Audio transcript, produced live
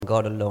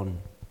God alone.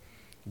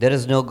 There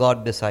is no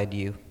God beside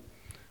you.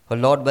 For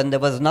Lord, when there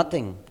was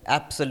nothing,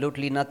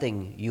 absolutely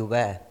nothing, you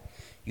were.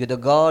 You're the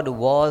God who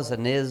was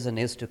and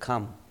is to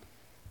come.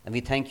 And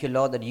we thank you,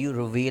 Lord, that you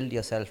revealed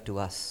yourself to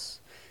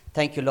us.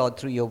 Thank you, Lord,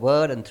 through your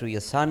word and through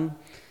your Son.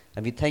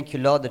 And we thank you,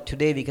 Lord, that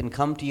today we can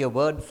come to your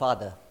word,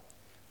 Father.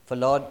 For,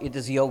 Lord, it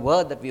is your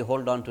word that we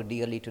hold on to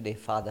dearly today,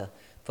 Father.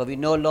 For we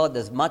know, Lord,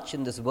 there's much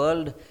in this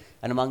world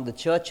and among the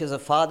churches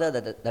of Father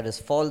that is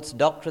false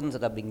doctrines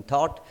that are being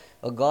taught,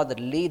 oh God, that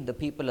lead the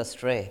people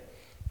astray.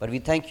 But we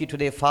thank you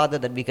today, Father,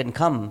 that we can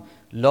come,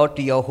 Lord,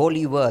 to your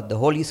holy word, the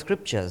holy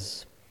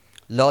scriptures,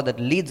 Lord, that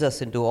leads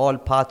us into all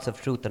paths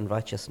of truth and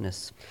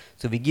righteousness.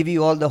 So we give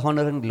you all the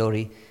honor and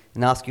glory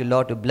and ask you,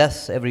 Lord, to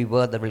bless every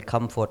word that will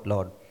come forth,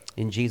 Lord.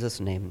 In Jesus'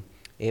 name,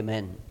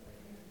 amen.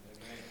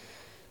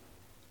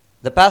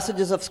 The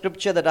passages of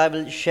scripture that I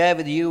will share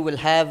with you will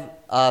have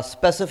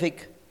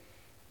specific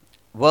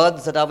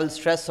words that I will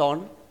stress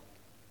on.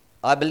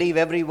 I believe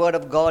every word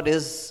of God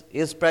is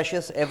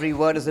precious, every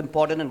word is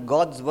important, and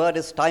God's word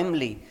is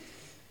timely.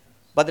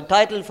 But the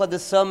title for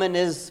this sermon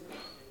is,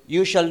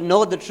 You Shall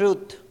Know the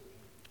Truth,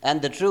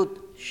 and the Truth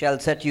Shall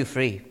Set You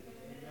Free.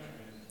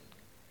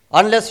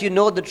 Unless you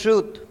know the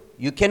truth,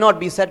 you cannot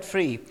be set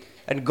free.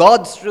 And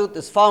God's truth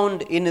is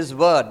found in His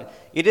word.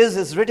 It is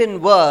His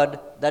written word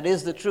that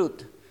is the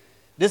truth.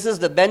 This is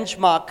the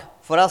benchmark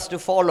for us to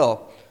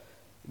follow.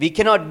 We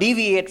cannot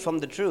deviate from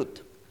the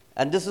truth.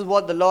 And this is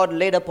what the Lord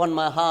laid upon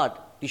my heart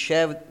to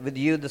share with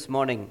you this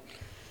morning.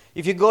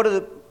 If you go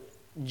to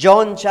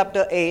John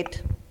chapter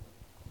 8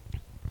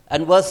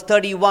 and verse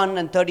 31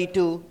 and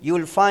 32, you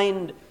will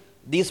find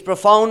these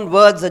profound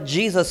words that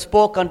Jesus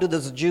spoke unto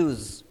those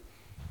Jews.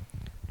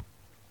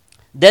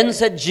 Then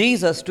said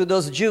Jesus to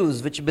those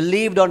Jews which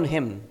believed on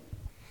him,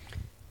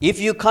 If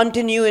you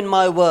continue in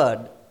my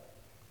word,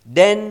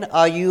 then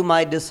are you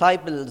my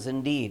disciples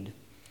indeed,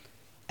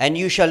 and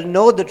you shall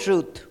know the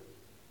truth,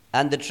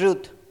 and the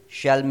truth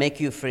shall make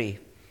you free.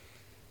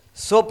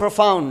 So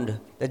profound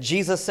that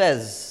Jesus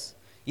says,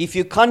 if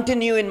you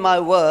continue in my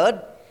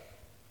word,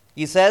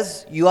 he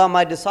says, you are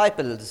my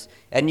disciples,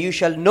 and you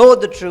shall know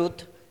the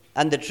truth,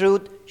 and the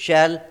truth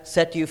shall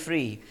set you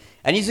free.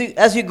 And you see,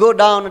 as you go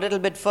down a little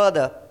bit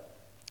further,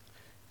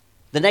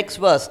 the next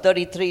verse,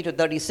 33 to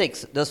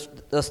 36,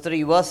 those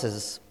three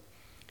verses,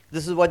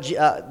 this is what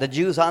the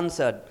Jews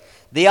answered.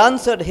 They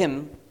answered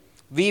him,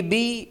 We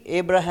be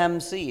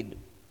Abraham's seed,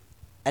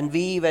 and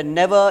we were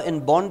never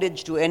in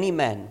bondage to any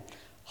man.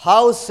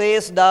 How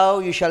sayest thou,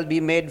 you shall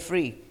be made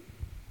free?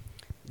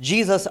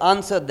 Jesus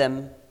answered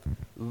them,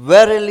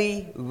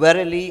 Verily,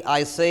 verily,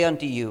 I say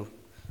unto you,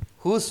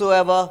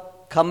 whosoever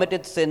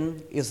committeth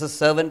sin is a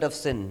servant of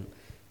sin,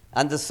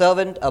 and the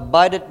servant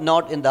abideth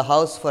not in the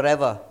house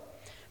forever,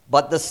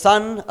 but the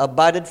Son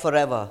abideth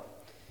forever.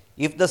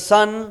 If the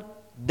Son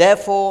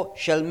therefore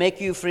shall make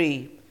you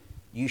free,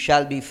 you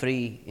shall be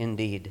free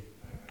indeed.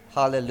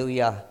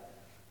 Hallelujah.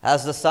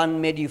 Has the Son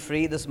made you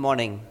free this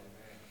morning?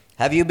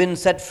 Have you been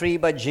set free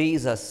by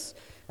Jesus?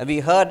 And we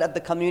heard at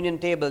the communion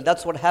table,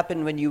 that's what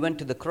happened when you went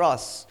to the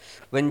cross,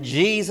 when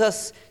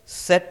Jesus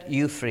set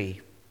you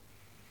free.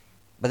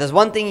 But there's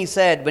one thing he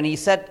said, when he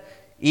set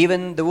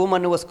even the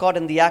woman who was caught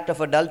in the act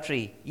of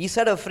adultery, he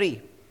set her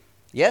free.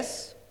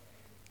 Yes?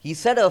 He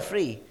set her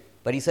free,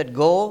 but he said,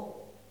 go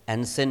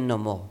and sin no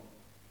more.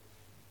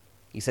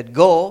 He said,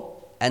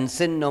 go and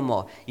sin no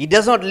more. He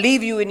does not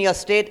leave you in your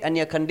state and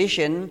your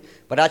condition,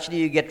 but actually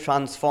you get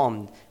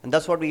transformed. And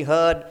that's what we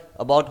heard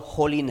about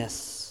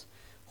holiness.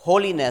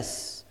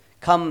 Holiness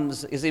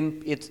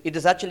it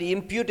is actually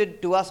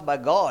imputed to us by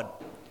God.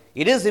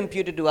 It is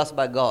imputed to us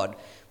by God.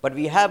 But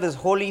we have His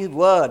holy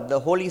word, the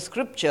holy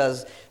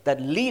scriptures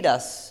that lead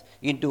us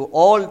into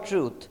all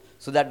truth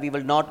so that we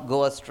will not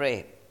go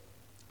astray.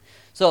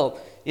 So,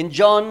 in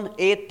John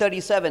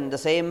 8:37, the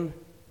same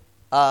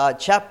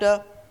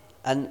chapter,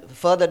 and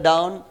further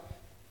down,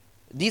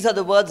 these are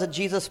the words that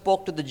Jesus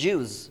spoke to the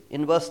Jews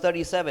in verse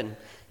 37.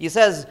 He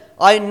says,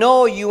 I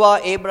know you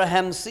are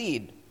Abraham's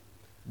seed,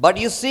 but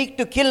you seek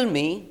to kill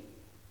me,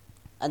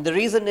 and the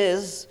reason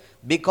is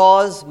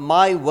because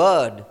my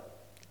word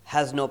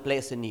has no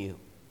place in you.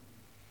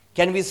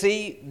 Can we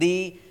see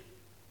the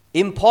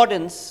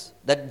importance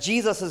that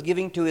Jesus is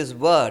giving to His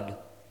word?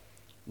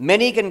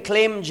 Many can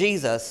claim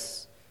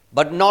Jesus,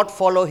 but not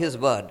follow His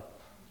word.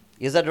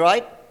 Is that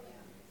right?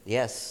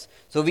 Yes.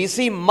 So we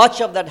see much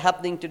of that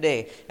happening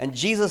today. And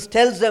Jesus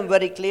tells them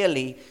very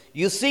clearly,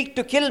 you seek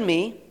to kill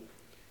me,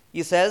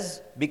 he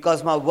says,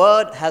 because my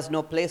word has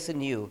no place in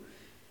you.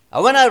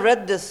 And when I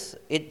read this,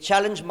 it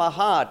challenged my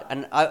heart.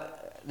 And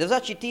there's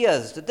actually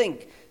tears to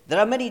think, there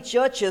are many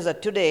churches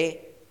that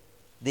today,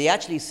 they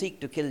actually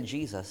seek to kill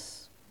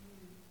Jesus.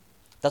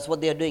 That's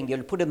what they are doing.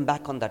 They'll put Him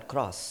back on that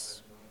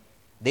cross.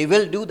 They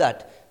will do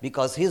that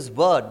because His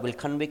word will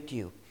convict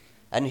you.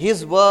 And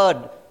His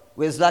word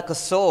is like a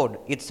sword.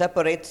 It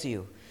separates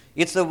you.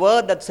 It's the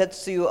word that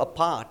sets you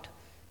apart.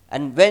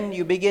 And when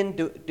you begin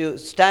to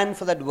stand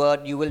for that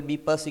word, you will be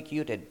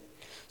persecuted.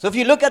 So if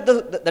you look at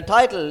the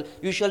title,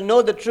 you shall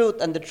know the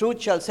truth and the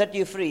truth shall set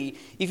you free.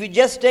 If you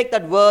just take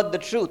that word, the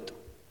truth,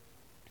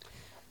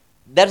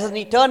 There is an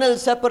eternal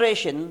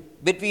separation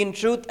between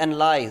truth and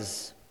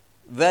lies,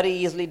 very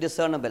easily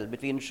discernible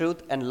between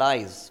truth and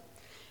lies,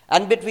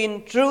 and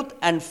between truth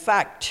and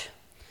fact.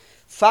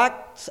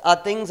 Facts are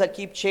things that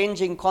keep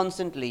changing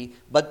constantly,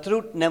 but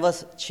truth never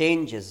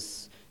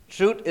changes.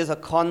 Truth is a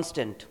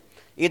constant.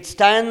 It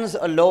stands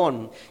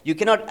alone. You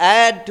cannot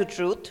add to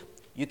truth.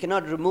 You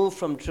cannot remove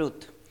from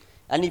truth.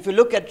 And if you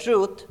look at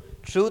truth,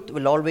 truth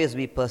will always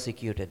be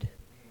persecuted.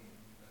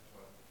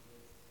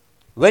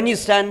 When you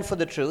stand for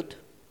the truth,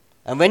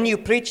 and when you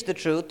preach the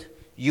truth,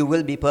 you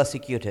will be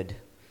persecuted.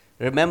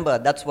 Remember,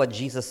 that's what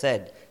Jesus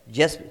said.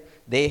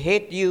 They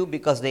hate you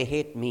because they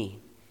hate me.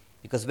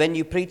 Because when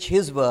you preach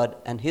His word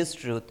and His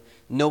truth,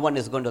 no one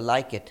is going to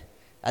like it.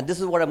 And this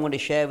is what I'm going to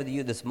share with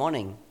you this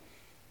morning.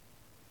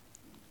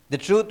 The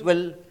truth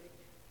will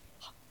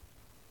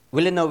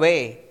in a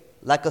way,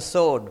 like a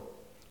sword,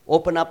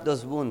 open up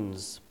those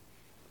wounds,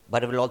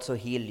 but it will also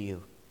heal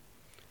you.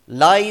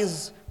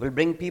 Lies will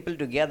bring people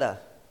together,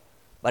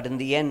 but in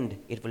the end,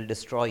 it will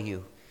destroy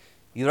you.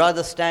 You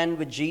rather stand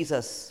with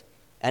Jesus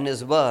and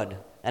His word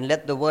and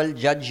let the world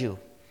judge you,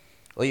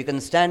 or you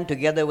can stand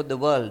together with the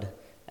world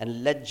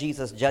and let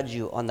Jesus judge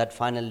you on that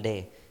final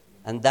day,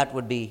 and that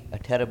would be a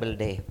terrible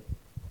day.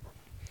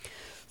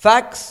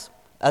 Facts,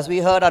 as we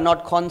heard, are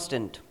not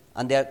constant,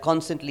 and they are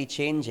constantly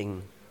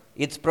changing.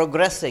 It's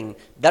progressing.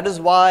 That is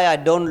why I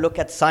don't look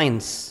at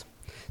science.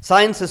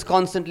 Science is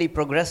constantly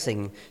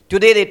progressing.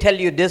 Today they tell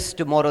you this,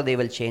 tomorrow they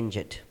will change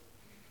it.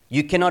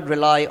 You cannot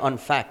rely on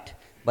fact,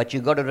 but you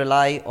got to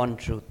rely on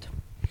truth.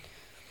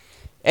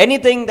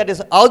 Anything that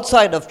is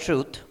outside of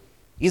truth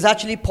is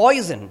actually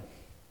poison.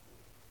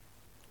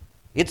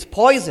 It's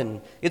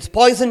poison. It's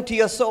poison to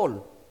your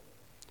soul.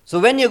 So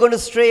when you're going to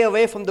stray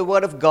away from the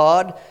Word of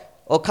God,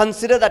 or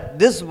consider that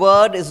this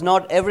Word is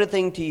not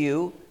everything to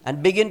you,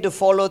 and begin to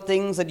follow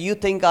things that you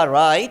think are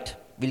right,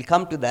 we'll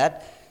come to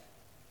that,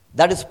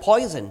 that is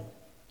poison.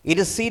 It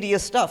is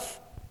serious stuff.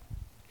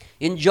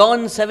 In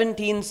John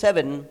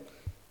 17:7,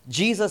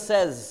 Jesus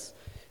says,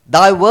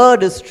 "Thy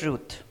word is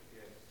truth."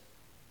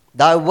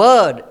 Thy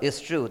word is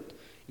truth.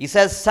 He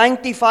says,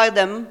 "Sanctify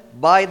them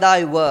by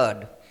thy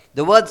word."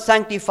 The word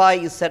sanctify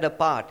is set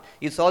apart.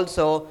 It's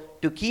also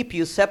to keep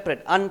you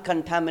separate,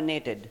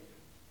 uncontaminated.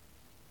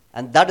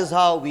 And that is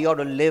how we ought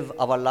to live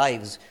our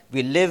lives.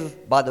 We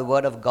live by the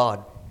word of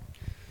God.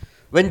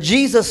 When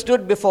Jesus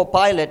stood before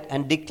Pilate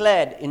and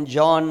declared in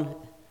John,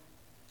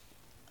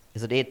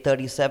 is it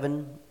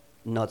 8:37?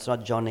 No, it's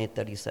not John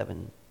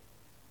 8:37.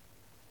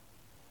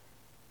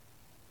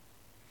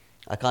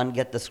 I can't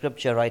get the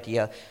scripture right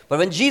here. But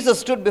when Jesus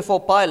stood before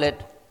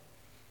Pilate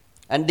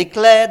and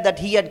declared that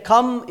He had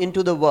come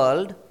into the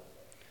world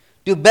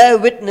to bear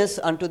witness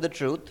unto the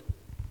truth,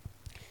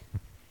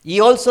 He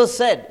also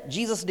said,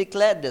 Jesus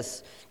declared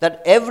this,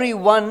 that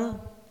everyone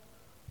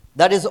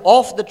that is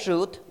of the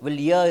truth will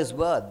hear His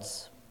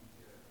words.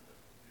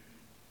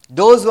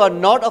 Those who are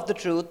not of the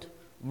truth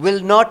will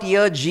not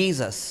hear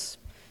Jesus.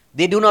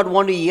 They do not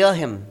want to hear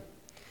Him.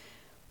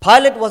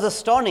 Pilate was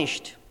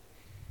astonished.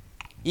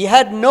 He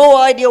had no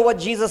idea what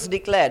Jesus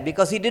declared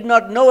because he did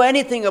not know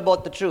anything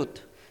about the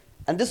truth.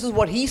 And this is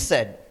what he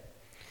said.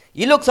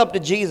 He looks up to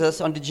Jesus,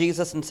 unto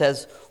Jesus, and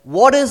says,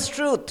 "What is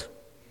truth?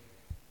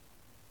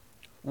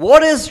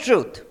 What is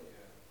truth?"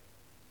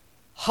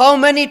 How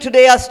many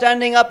today are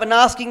standing up and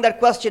asking that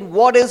question,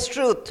 what is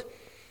truth?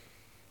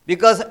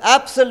 Because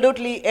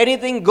absolutely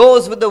anything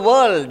goes with the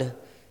world,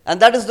 and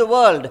that is the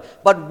world.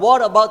 But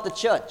what about the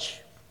church?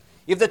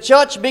 If the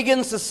church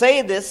begins to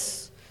say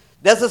this,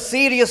 there's a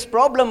serious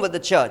problem with the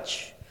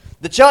church.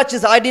 The church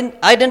is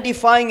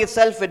identifying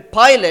itself with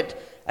Pilate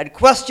and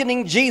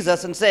questioning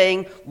Jesus and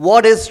saying,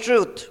 what is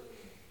truth?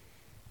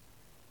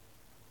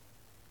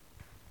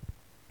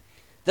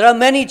 There are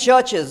many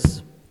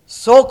churches,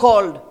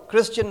 so-called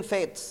Christian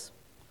faiths,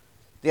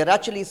 they are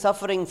actually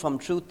suffering from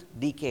truth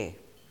decay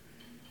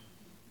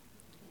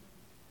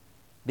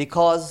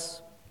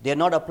because they are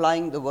not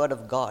applying the Word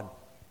of God.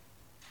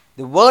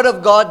 The Word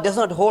of God does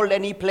not hold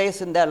any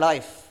place in their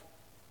life.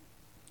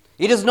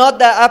 It is not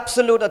their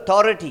absolute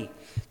authority.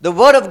 The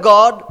Word of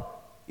God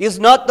is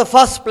not the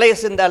first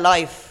place in their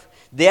life.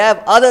 They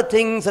have other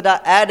things that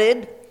are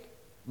added,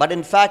 but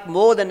in fact,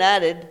 more than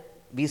added,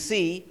 we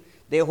see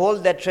they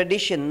hold their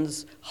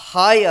traditions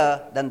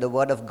higher than the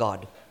Word of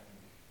God.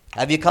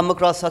 Have you come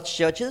across such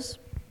churches?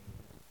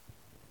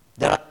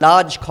 There are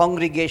large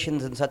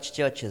congregations in such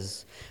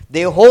churches.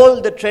 They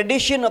hold the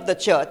tradition of the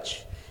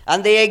church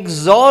and they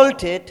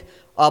exalt it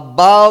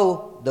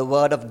above the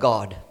Word of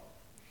God.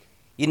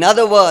 In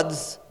other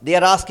words, they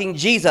are asking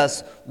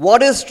Jesus,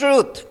 what is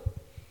truth?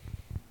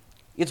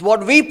 It's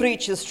what we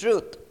preach is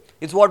truth.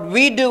 It's what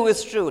we do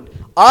is truth.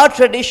 Our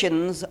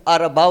traditions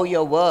are above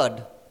your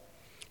word.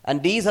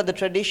 And these are the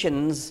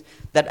traditions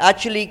that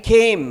actually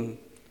came,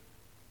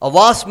 a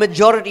vast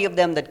majority of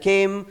them that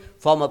came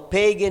from a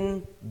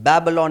pagan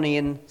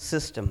Babylonian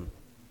system.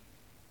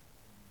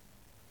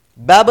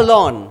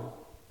 Babylon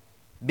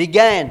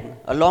began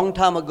a long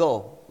time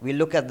ago. We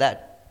look at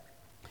that.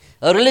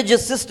 A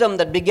religious system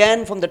that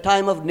began from the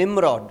time of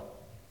Nimrod.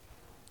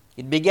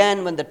 It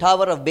began when the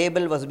Tower of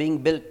Babel was being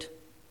built.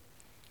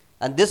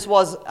 And this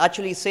was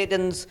actually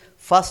Satan's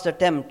first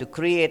attempt to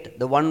create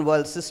the one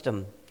world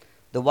system,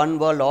 the one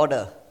world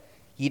order.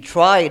 He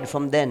tried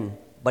from then,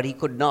 but he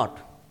could not.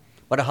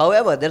 But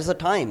however, there's a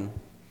time.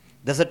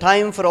 There's a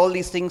time for all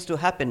these things to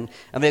happen,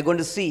 and we're going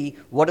to see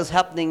what is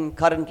happening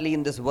currently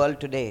in this world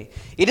today.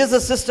 It is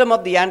a system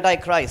of the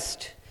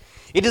Antichrist.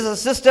 It is a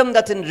system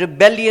that's in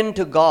rebellion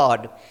to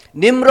God.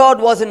 Nimrod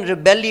was in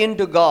rebellion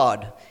to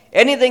God.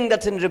 Anything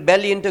that's in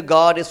rebellion to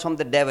God is from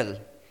the devil.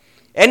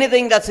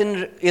 Anything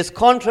is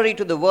contrary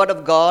to the word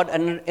of God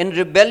and in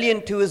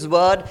rebellion to his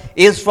word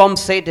is from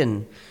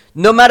Satan.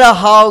 No matter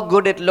how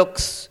good it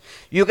looks,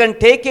 you can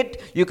take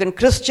it, you can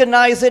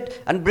Christianize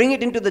it and bring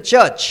it into the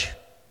church,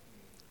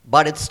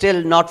 but it's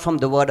still not from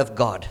the word of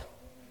God.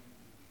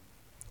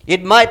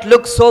 It might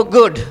look so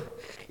good,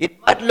 it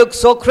might look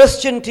so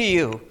Christian to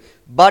you,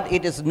 but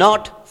it is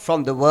not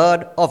from the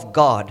word of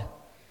God.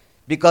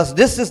 Because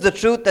this is the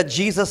truth that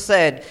Jesus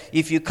said,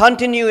 if you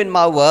continue in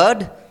my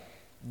word,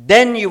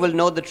 then you will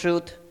know the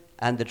truth,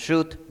 and the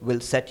truth will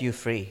set you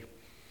free.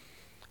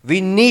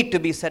 We need to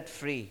be set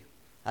free.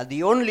 And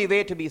the only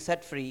way to be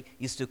set free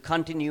is to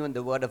continue in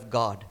the word of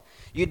God.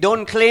 You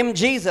don't claim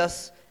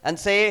Jesus and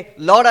say,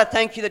 Lord, I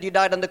thank you that you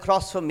died on the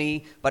cross for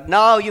me, but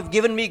now you've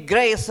given me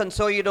grace, and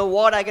so you know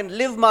what? I can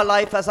live my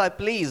life as I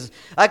please.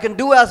 I can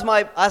do as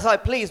I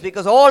please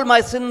because all my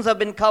sins have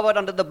been covered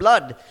under the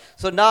blood.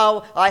 So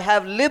now I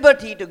have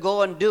liberty to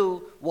go and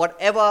do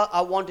whatever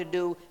I want to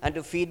do and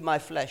to feed my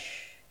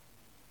flesh.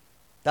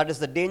 That is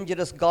the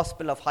dangerous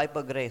gospel of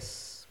hyper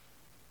grace.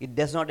 It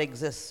does not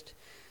exist.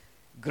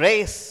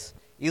 Grace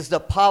is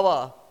the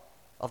power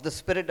of the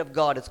Spirit of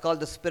God. It's called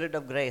the Spirit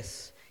of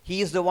grace.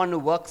 He is the one who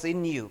works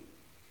in you.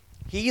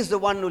 He is the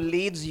one who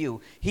leads you.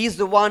 He is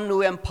the one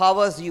who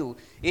empowers you.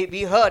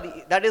 We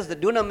heard that is the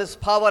dunamis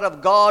power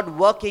of God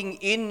working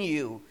in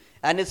you.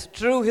 And it's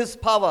through his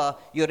power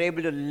you're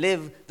able to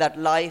live that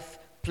life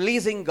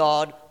pleasing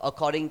God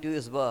according to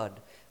his word.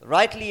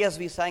 Rightly, as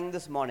we sang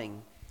this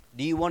morning,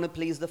 do you want to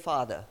please the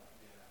Father?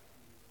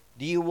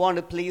 Do you want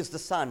to please the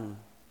Son?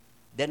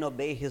 Then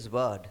obey his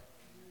word.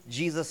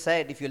 Jesus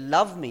said, if you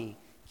love me,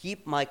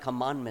 keep my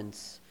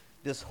commandments.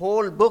 This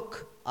whole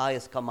book are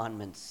his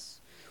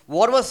commandments.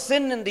 What was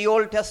sin in the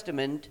Old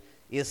Testament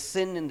is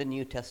sin in the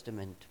New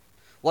Testament.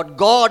 What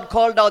God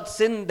called out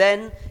sin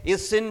then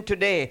is sin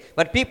today.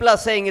 But people are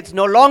saying it's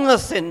no longer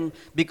sin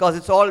because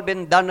it's all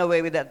been done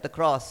away with at the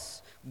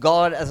cross.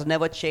 God has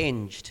never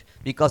changed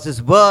because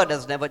his word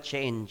has never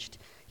changed.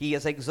 He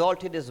has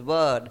exalted his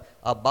word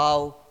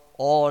above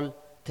all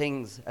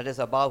things that is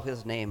above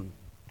his name.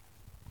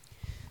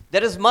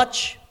 There is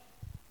much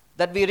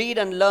that we read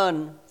and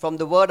learn from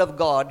the word of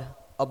God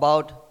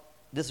about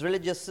this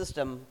religious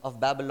system of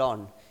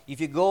Babylon.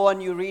 If you go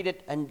and you read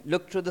it and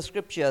look through the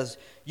scriptures,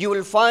 you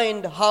will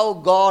find how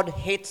God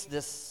hates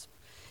this.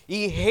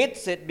 He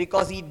hates it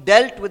because he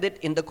dealt with it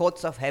in the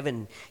courts of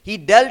heaven. He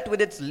dealt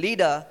with its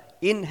leader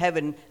in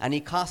heaven and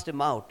he cast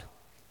him out.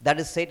 That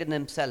is Satan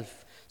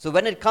himself. So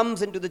when it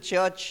comes into the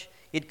church,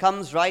 it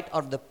comes right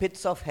out of the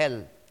pits of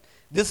hell.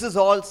 This is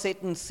all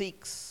Satan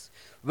seeks.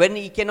 When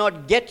he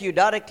cannot get you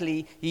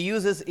directly, he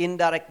uses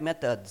indirect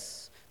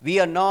methods.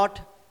 We are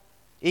not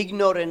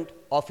ignorant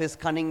of his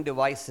cunning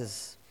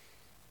devices.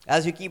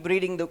 As you keep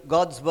reading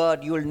God's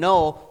word, you will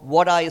know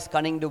what are his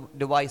cunning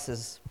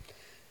devices.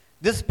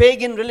 This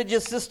pagan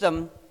religious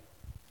system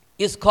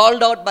is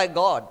called out by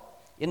God.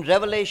 In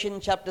Revelation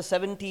chapter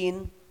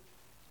 17,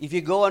 if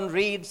you go and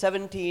read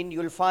 17, you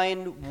will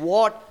find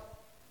what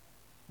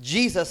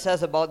Jesus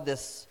says about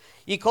this.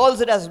 He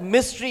calls it as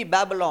Mystery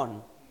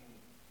Babylon.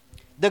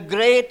 The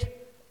great,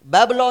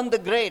 Babylon the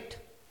Great,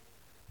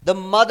 the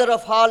mother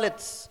of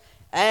harlots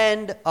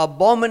and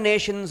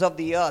abominations of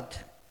the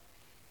earth.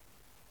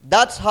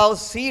 That's how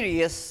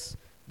serious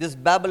this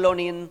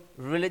Babylonian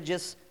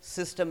religious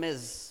system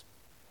is.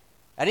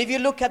 And if you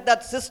look at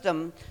that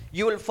system,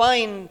 you will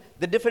find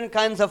the different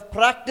kinds of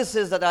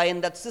practices that are in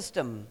that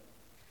system.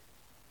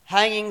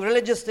 Hanging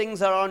religious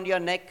things around your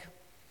neck,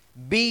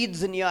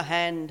 beads in your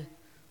hand,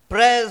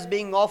 prayers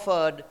being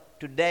offered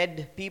to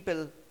dead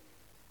people,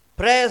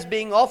 prayers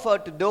being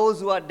offered to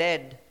those who are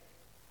dead,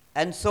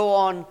 and so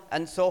on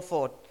and so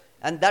forth.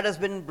 And that has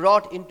been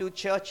brought into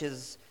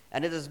churches,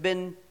 and it has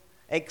been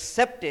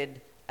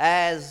accepted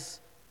as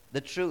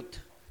the truth.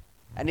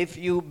 And if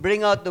you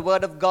bring out the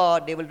word of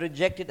God, they will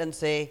reject it and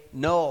say,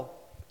 no,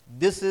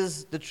 this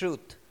is the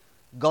truth.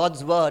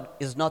 God's word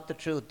is not the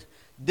truth.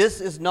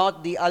 This is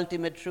not the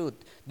ultimate truth.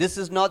 This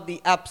is not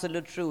the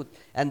absolute truth.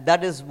 And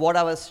that is what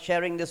I was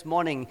sharing this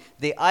morning.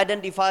 They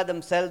identify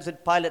themselves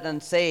with Pilate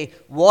and say,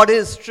 what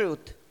is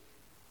truth?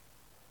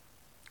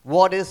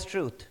 What is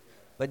truth?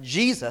 But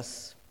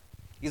Jesus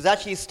is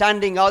actually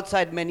standing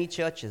outside many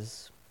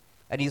churches.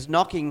 And he's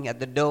knocking at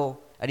the door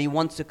and he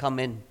wants to come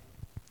in.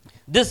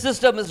 This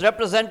system is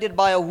represented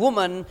by a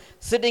woman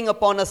sitting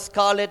upon a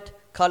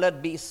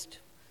scarlet-colored beast.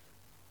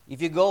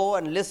 If you go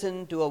and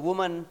listen to a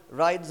woman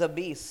rides a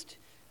beast,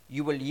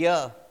 you will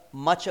hear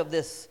much of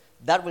this.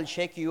 That will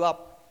shake you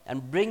up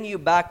and bring you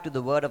back to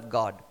the Word of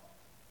God.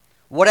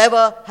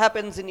 Whatever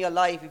happens in your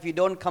life, if you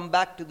don't come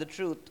back to the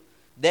truth,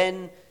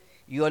 then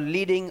you are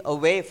leading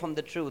away from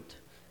the truth.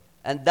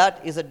 And that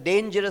is a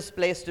dangerous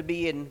place to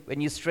be in when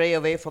you stray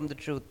away from the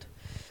truth.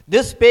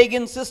 This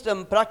pagan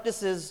system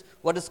practices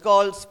what is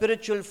called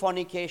spiritual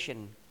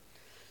fornication.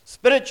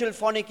 Spiritual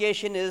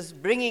fornication is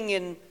bringing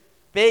in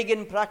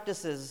pagan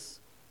practices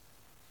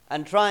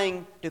and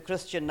trying to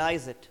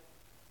Christianize it.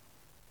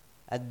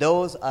 And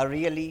those are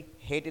really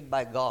hated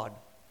by God.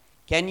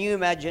 Can you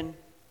imagine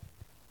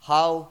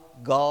how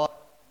God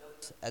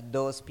looks at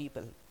those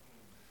people?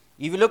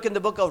 If you look in the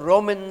book of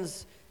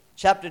Romans,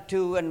 chapter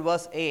 2 and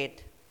verse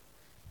 8,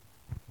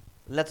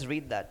 let's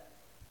read that.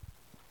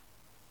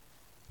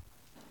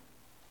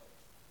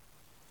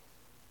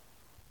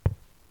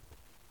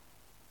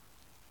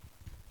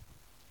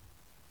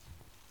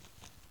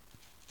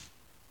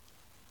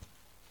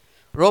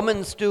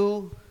 Romans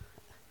 2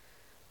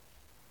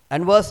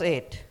 and verse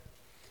 8.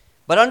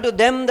 But unto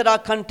them that are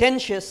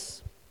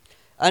contentious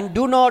and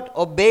do not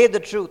obey the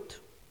truth,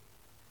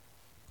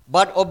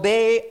 but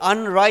obey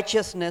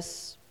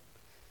unrighteousness,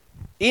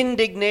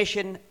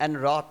 indignation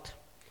and wrath.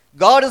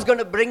 God is going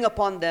to bring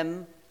upon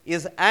them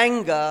his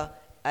anger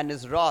and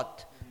his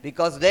wrath,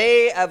 because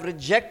they have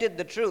rejected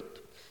the truth.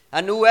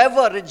 And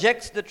whoever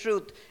rejects the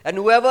truth, and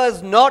whoever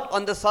is not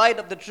on the side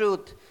of the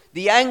truth,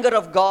 the anger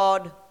of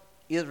God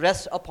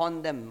rests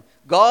upon them.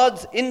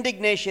 God's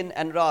indignation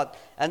and wrath.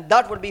 And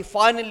that will be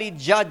finally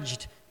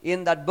judged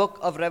in that book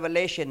of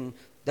Revelation.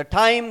 The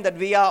time that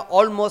we are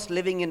almost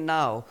living in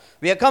now.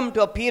 We have come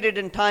to a period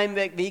in time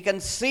where we can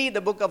see the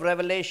book of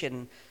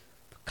Revelation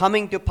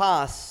coming to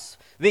pass.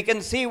 We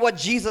can see what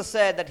Jesus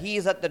said, that he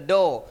is at the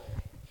door.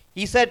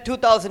 He said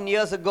 2,000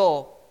 years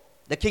ago,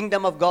 the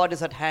kingdom of God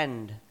is at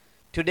hand.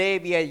 Today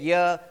we are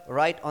here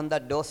right on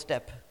that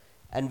doorstep.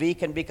 And we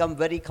can become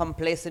very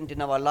complacent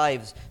in our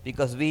lives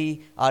because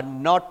we are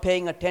not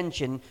paying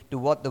attention to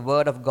what the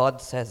Word of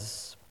God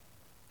says.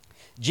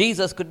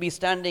 Jesus could be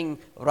standing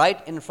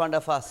right in front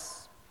of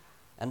us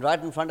and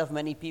right in front of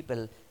many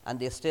people, and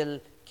they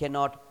still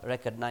cannot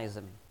recognize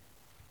him.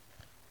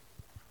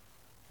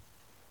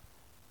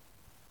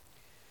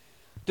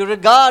 To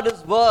regard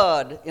his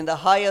word in the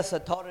highest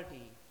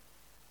authority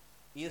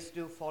is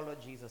to follow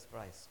Jesus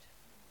Christ.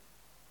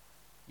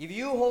 If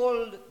you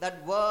hold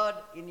that word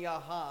in your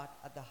heart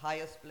at the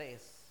highest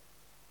place,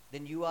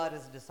 then you are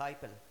his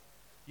disciple.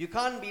 You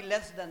can't be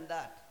less than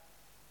that.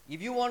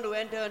 If you want to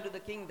enter into the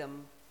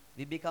kingdom,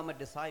 we become a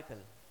disciple.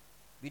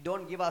 We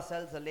don't give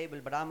ourselves a label,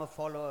 but I'm a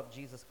follower of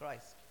Jesus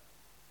Christ.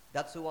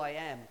 That's who I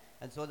am.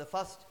 And so the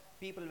first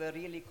people were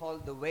really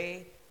called the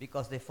way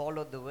because they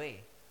followed the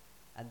way.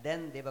 And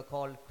then they were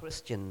called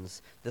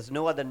Christians. There's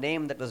no other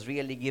name that was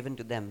really given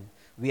to them.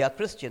 We are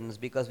Christians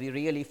because we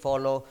really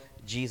follow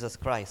Jesus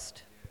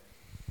Christ.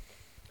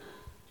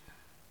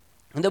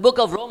 In the book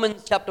of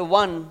Romans chapter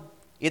 1,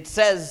 it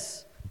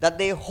says that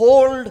they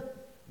hold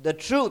the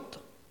truth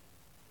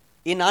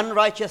in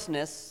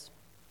unrighteousness.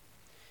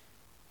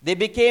 They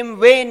became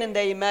vain in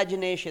their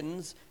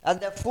imaginations,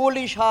 and their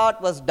foolish heart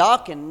was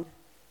darkened.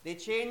 They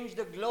changed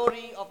the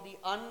glory of the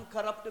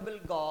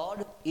uncorruptible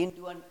God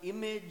into an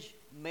image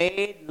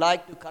made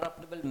like to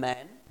corruptible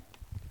man.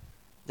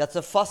 That's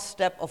the first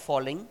step of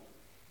falling.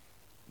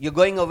 You're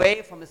going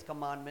away from his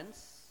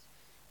commandments.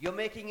 You're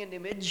making an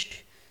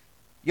image.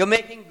 You're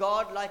making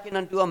God liken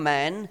unto a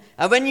man.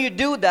 And when you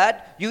do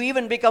that, you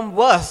even become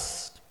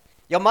worse.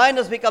 Your mind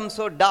has become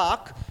so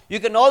dark, you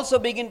can also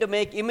begin to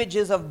make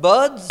images of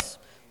birds,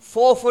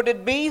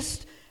 four-footed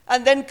beasts,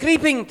 and then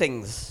creeping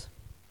things.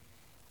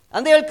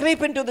 And they'll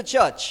creep into the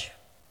church.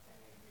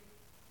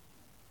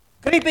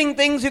 Creeping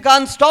things, you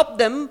can't stop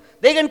them.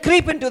 They can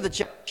creep into the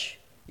church.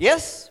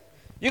 Yes?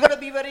 You've got to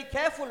be very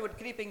careful with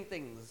creeping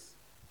things.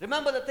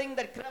 Remember the thing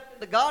that crept in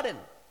the garden.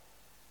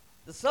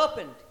 The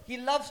serpent, he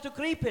loves to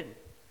creep in.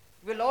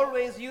 He will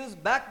always use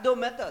backdoor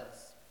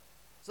methods.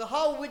 So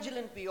how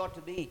vigilant we ought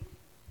to be.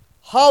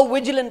 How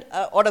vigilant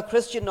ought a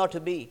Christian ought to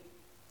be.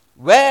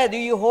 Where do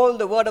you hold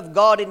the word of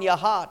God in your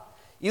heart?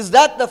 Is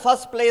that the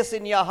first place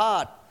in your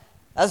heart?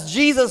 As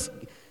Jesus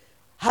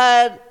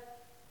had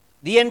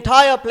the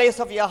entire place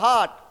of your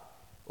heart,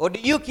 or do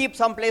you keep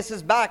some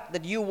places back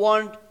that you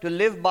want to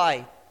live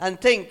by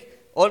and think,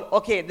 oh,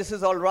 okay, this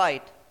is all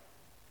right?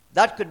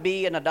 That could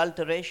be an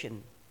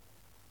adulteration.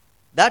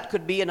 That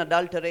could be an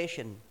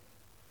adulteration.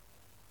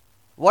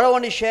 What I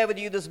want to share with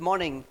you this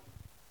morning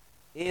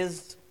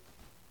is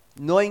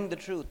knowing the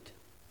truth,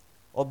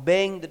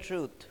 obeying the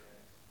truth.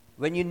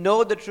 When you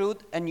know the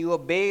truth and you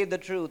obey the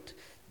truth,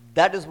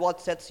 that is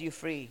what sets you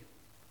free.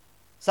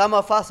 Some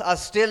of us are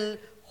still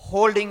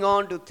holding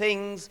on to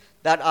things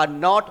that are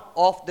not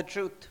of the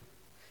truth.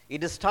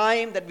 It is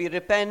time that we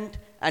repent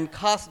and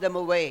cast them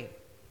away.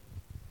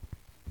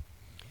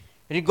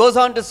 And it goes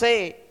on to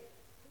say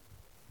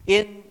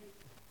in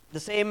the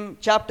same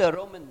chapter,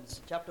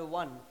 Romans chapter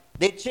 1,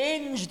 they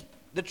changed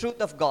the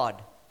truth of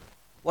God.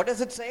 What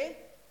does it say?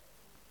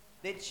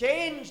 They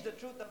changed the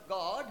truth of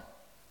God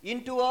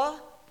into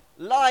a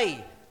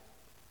lie.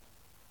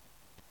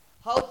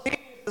 How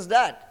serious is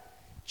that?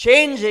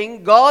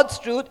 Changing God's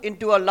truth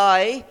into a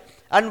lie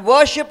and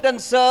worshipped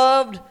and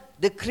served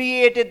the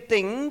created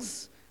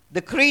things,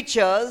 the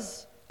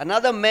creatures, and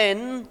other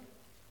men,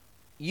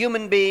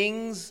 human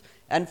beings,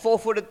 and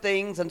four-footed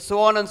things, and so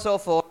on and so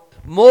forth,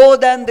 more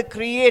than the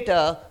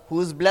Creator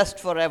who is blessed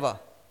forever.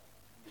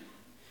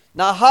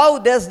 Now, how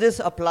does this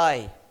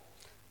apply?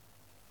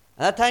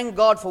 And I thank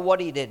God for what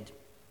He did.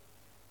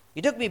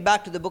 He took me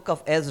back to the book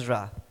of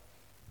Ezra.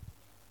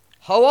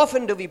 How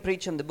often do we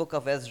preach in the book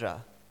of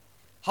Ezra?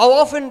 How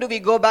often do we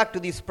go back to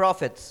these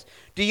prophets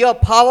to hear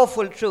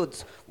powerful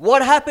truths?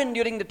 What happened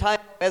during the time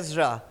of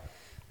Ezra?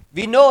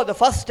 We know the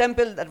first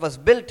temple that was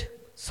built,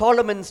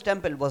 Solomon's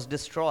temple, was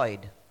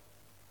destroyed.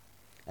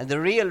 And the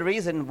real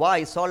reason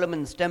why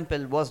Solomon's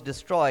temple was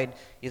destroyed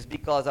is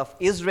because of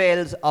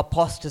Israel's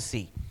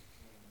apostasy.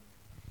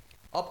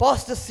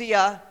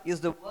 Apostasia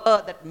is the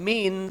word that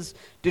means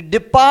to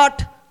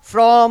depart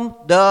from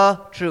the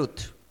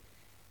truth.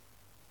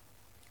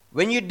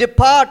 When you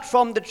depart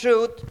from the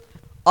truth,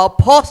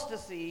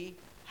 apostasy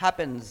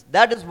happens.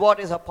 That is what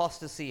is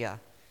apostasia.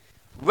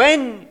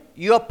 When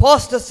you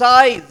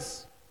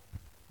apostatize,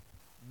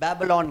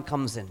 Babylon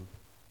comes in.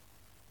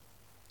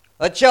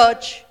 A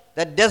church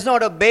that does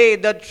not obey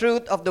the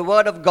truth of the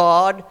word of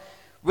God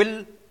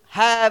will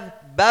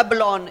have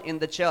Babylon in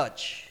the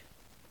church.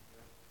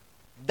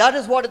 That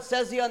is what it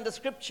says here in the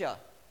scripture.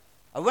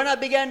 And when I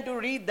began to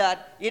read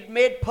that, it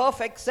made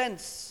perfect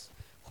sense.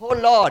 Oh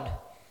Lord,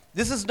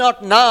 this is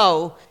not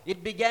now,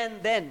 it began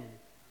then.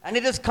 And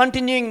it is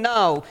continuing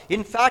now.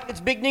 In fact,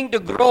 it's beginning to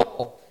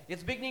grow.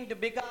 It's beginning to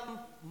become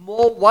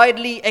more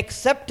widely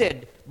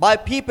accepted by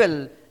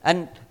people.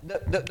 And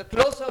the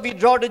closer we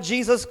draw to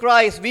Jesus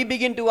Christ, we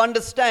begin to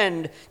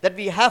understand that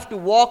we have to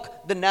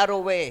walk the narrow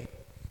way.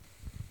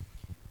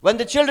 When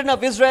the children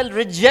of Israel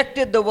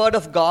rejected the word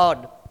of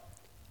God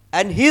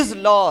and His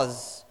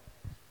laws,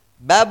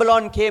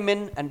 Babylon came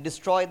in and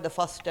destroyed the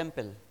first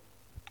temple.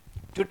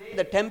 Today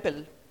the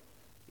temple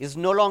is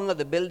no longer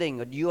the building,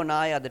 but you and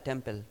I are the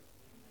temple.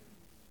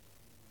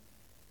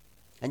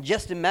 And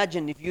just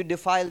imagine if you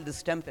defile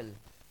this temple,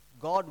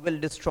 God will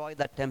destroy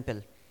that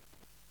temple.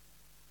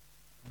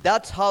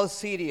 That's how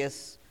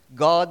serious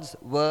God's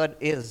word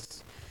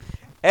is.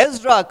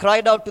 Ezra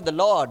cried out to the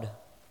Lord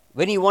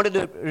when he wanted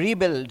to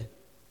rebuild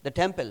the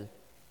temple.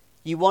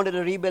 He wanted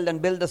to rebuild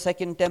and build the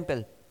second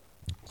temple.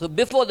 So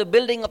before the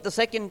building of the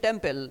second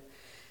temple,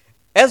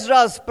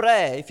 Ezra's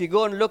prayer, if you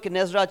go and look in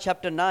Ezra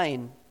chapter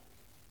 9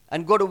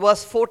 and go to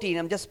verse 14,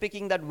 I'm just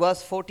picking that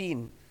verse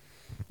 14.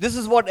 This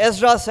is what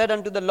Ezra said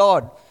unto the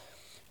Lord.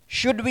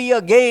 Should we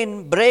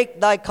again break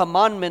thy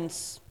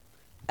commandments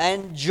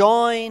and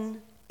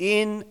join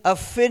in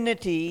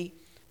affinity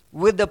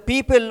with the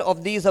people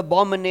of these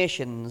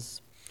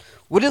abominations?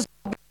 Wouldst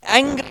thou be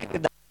angry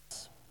with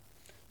us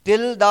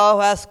till thou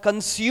hast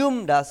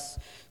consumed us,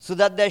 so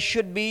that there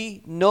should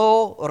be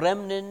no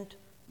remnant,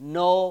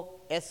 no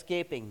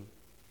escaping?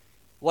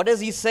 What does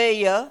he say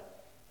here?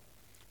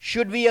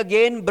 Should we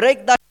again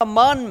break thy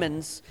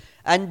commandments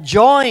and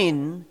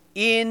join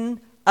in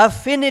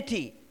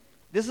affinity?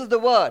 This is the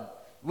word.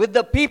 With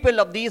the people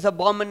of these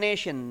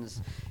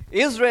abominations.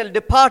 Israel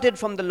departed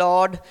from the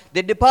Lord.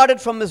 They departed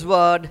from His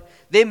word.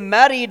 They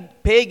married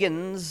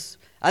pagans.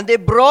 And they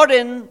brought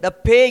in the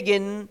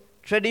pagan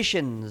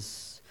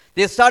traditions.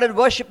 They started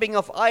worshipping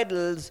of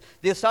idols.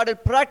 They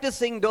started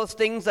practicing those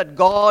things that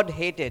God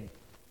hated.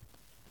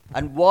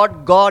 And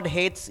what God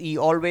hates, He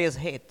always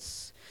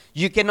hates.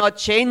 You cannot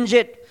change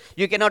it.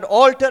 You cannot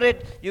alter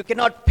it. You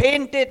cannot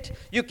paint it.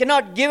 You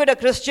cannot give it a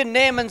Christian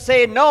name and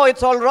say, no,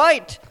 it's all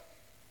right.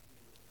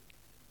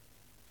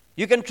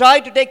 You can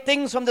try to take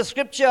things from the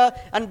scripture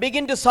and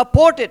begin to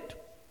support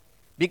it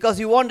because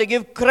you want to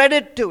give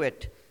credit to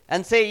it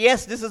and say,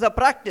 yes, this is a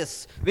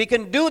practice. We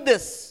can do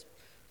this.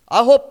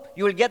 I hope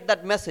you will get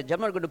that message.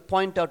 I'm not going to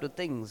point out to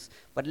things,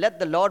 but let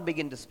the Lord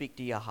begin to speak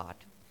to your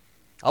heart.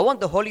 I want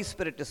the Holy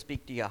Spirit to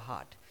speak to your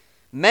heart.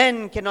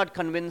 Man cannot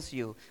convince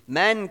you.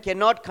 Man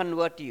cannot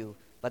convert you,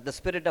 but the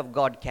Spirit of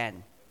God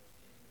can.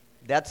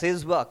 That's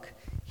His work.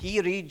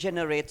 He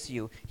regenerates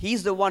you.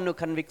 He's the one who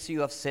convicts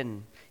you of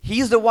sin.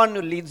 He's the one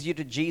who leads you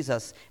to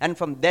Jesus. And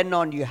from then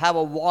on, you have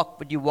a walk,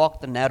 but you walk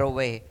the narrow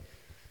way.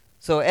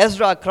 So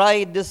Ezra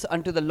cried this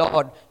unto the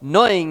Lord,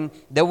 knowing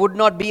there would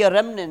not be a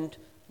remnant,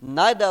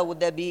 neither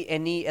would there be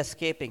any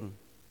escaping.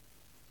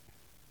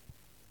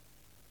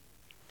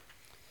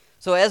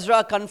 So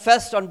Ezra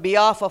confessed on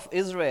behalf of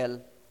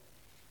Israel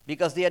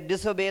because they had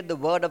disobeyed the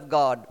word of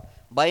God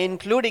by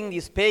including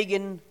these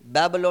pagan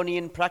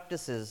Babylonian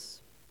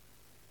practices.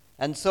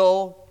 And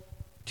so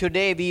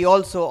today we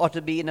also ought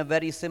to be in a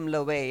very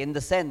similar way, in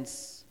the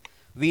sense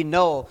we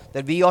know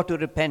that we ought to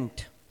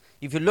repent.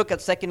 If you look at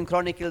 2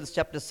 Chronicles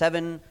chapter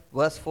 7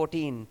 verse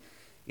 14,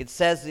 it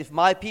says, if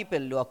my people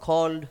who are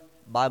called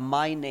by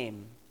my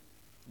name,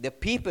 the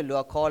people who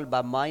are called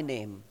by my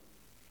name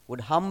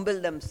would humble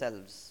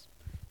themselves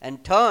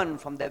and turn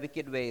from their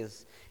wicked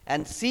ways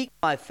and seek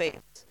my face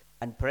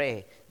and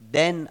pray,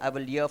 then I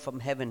will hear from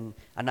heaven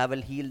and I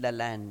will heal the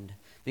land.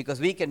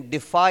 because we can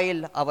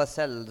defile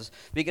ourselves.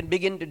 We can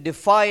begin to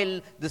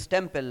defile this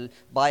temple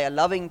by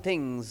loving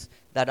things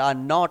that are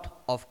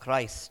not of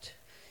Christ.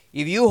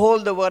 If you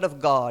hold the word of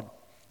God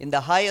in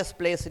the highest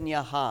place in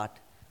your heart,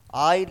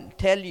 I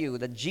tell you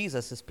that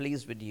Jesus is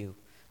pleased with you.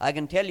 I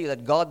can tell you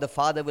that God the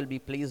Father will be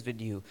pleased with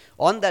you.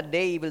 On that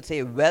day, he will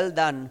say, "Well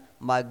done,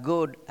 my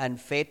good and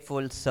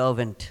faithful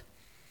servant."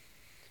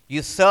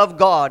 You serve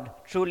God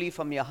truly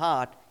from your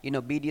heart in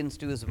obedience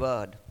to his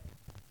word.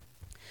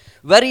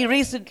 Very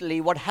recently,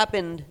 what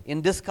happened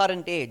in this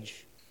current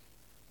age,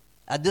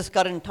 at this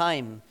current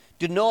time,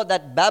 to know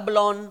that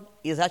Babylon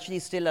is actually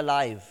still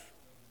alive.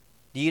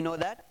 Do you know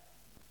that?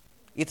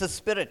 It's a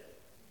spirit.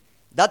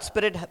 That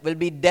spirit will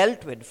be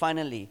dealt with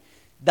finally.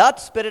 That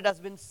spirit has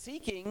been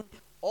seeking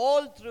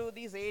all through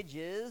these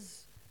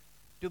ages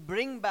to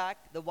bring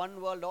back the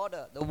one world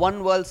order, the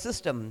one world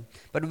system.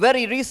 But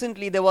very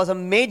recently there was a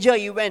major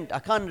event. I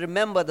can't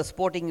remember the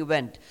sporting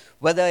event,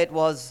 whether it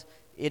was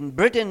in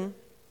Britain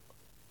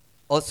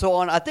or so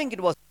on. I think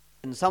it was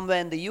somewhere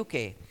in the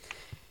UK.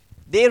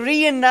 They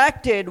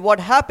reenacted what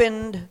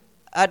happened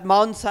at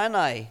Mount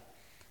Sinai.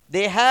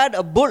 They had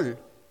a bull.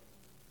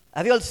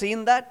 Have you all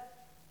seen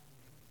that?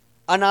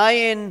 An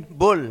iron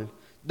bull.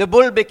 The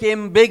bull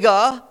became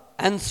bigger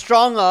and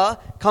stronger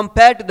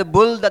compared to the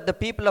bull that the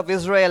people of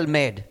Israel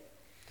made.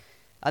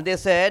 And they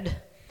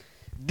said,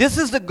 "This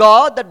is the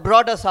God that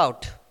brought us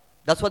out."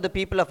 That's what the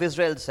people of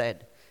Israel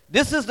said.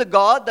 "This is the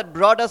God that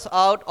brought us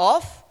out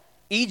of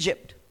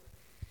Egypt."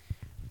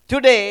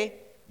 Today,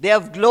 they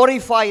have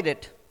glorified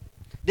it.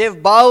 They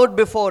have bowed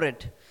before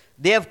it.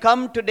 They have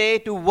come today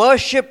to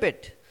worship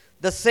it.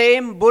 The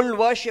same bull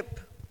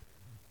worship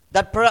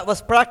that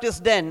was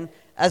practiced then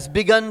has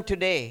begun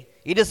today.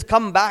 It has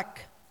come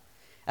back.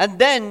 And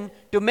then,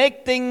 to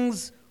make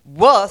things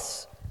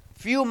worse,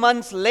 few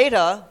months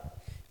later,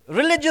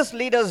 religious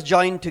leaders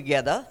joined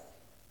together.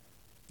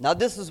 Now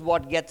this is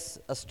what gets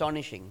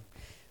astonishing.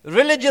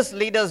 Religious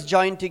leaders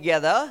joined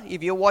together,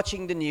 if you're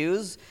watching the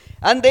news,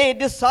 and they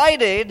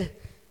decided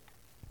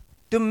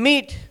to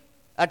meet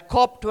at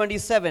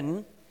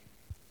COP27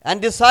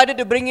 and decided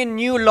to bring in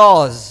new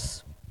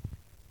laws.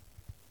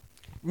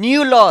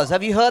 New laws.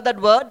 Have you heard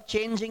that word?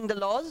 Changing the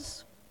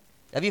laws?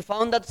 Have you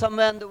found that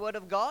somewhere in the Word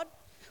of God?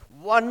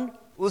 One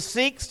who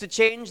seeks to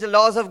change the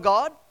laws of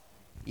God?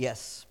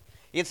 Yes.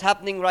 It's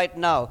happening right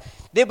now.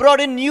 They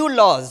brought in new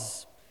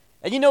laws.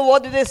 And you know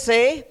what did they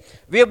say?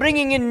 We are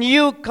bringing in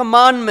new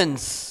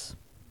commandments.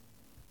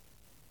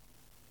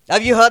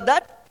 Have you heard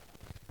that?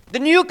 The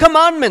new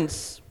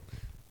commandments.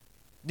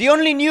 The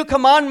only new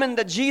commandment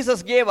that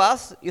Jesus gave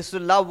us is to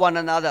love one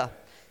another.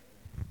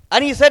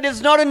 And he said it's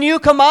not a new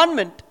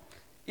commandment.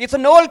 It's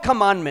an old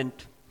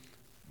commandment.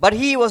 But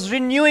he was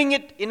renewing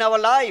it in our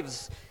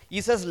lives.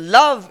 He says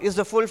love is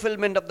the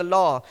fulfillment of the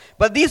law.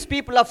 But these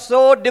people have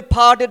so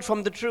departed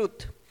from the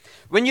truth.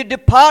 When you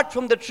depart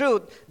from the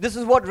truth, this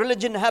is what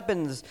religion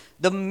happens.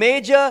 The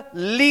major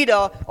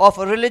leader of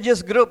a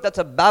religious group, that's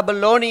a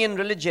Babylonian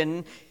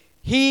religion,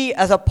 he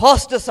has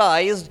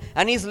apostatized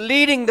and he's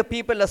leading the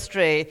people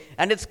astray.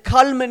 And it's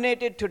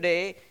culminated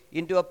today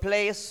into a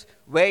place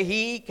where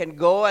he can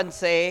go and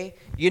say,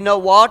 you know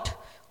what?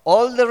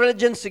 All the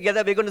religions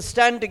together, we're going to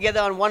stand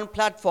together on one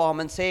platform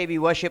and say we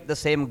worship the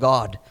same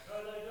God.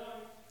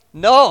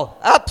 No,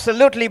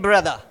 absolutely,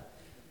 brother.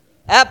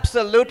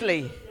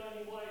 Absolutely.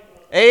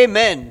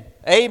 Amen.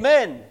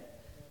 Amen.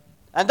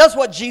 And that's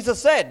what Jesus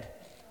said.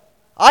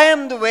 I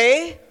am the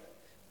way,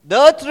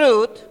 the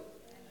truth,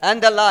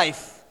 and the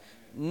life.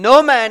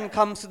 No man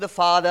comes to the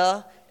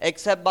Father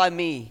except by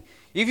me.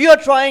 If you are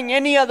trying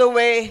any other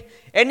way,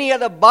 any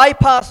other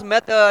bypass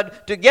method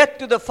to get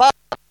to the Father,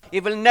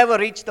 it will never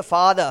reach the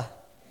Father.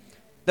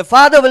 The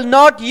Father will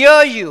not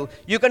hear you.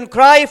 You can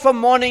cry from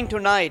morning to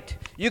night.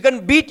 You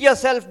can beat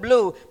yourself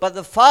blue, but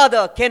the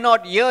Father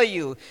cannot hear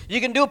you. You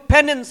can do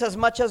penance as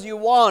much as you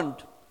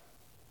want.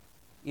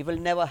 It will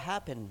never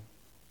happen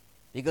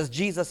because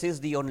Jesus is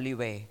the only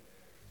way.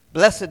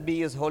 Blessed be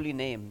his holy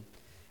name.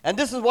 And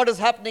this is what is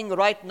happening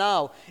right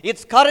now.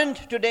 It's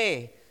current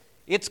today.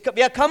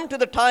 We have come to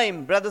the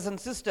time, brothers and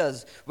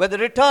sisters, where the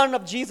return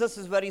of Jesus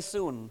is very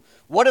soon.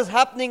 What is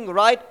happening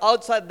right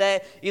outside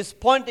there is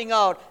pointing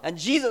out. And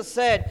Jesus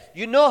said,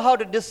 you know how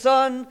to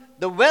discern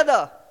the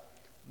weather,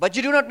 but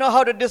you do not know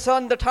how to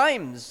discern the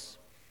times.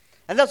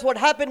 And that's what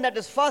happened at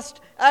his first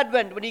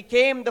advent when he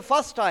came the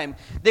first time.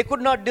 They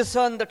could not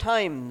discern the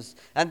times.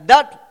 And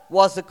that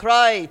was the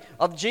cry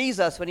of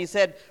Jesus when he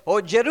said,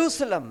 "Oh,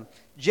 Jerusalem,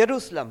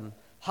 Jerusalem,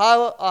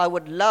 how I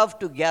would love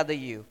to gather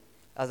you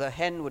as a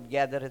hen would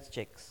gather its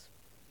chicks.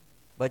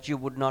 But you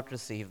would not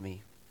receive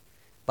me.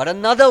 But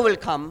another will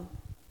come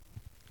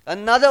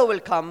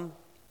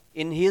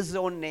in his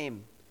own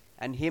name,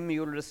 and him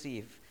you will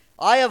receive.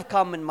 I have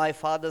come in my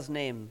Father's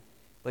name,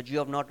 but you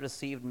have not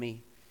received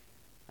me."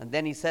 And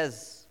then he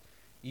says,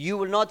 you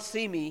will not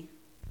see me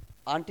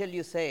until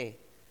you say,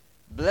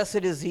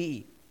 "Blessed is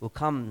he who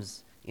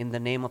comes in the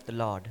name of the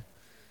Lord."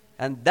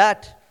 And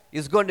that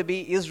is going to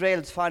be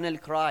Israel's final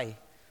cry.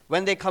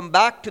 when they come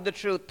back to the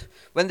truth,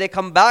 when they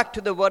come back to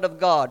the Word of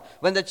God,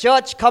 when the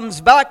church comes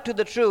back to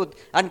the truth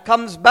and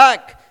comes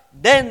back,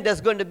 then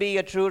there's going to be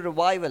a true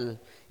revival.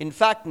 In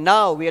fact,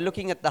 now we are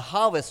looking at the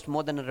harvest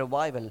more than a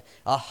revival.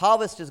 A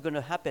harvest is going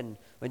to happen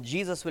when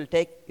Jesus will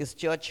take his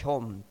church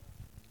home.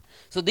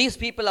 So these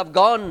people have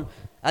gone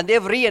and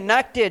they've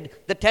reenacted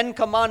the 10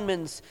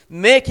 Commandments,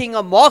 making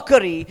a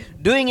mockery,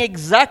 doing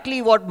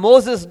exactly what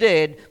Moses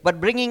did,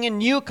 but bringing in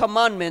new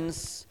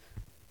commandments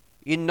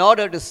in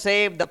order to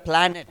save the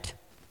planet.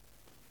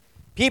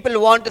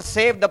 People want to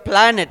save the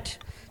planet.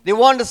 They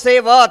want to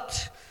save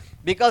Earth.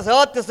 Because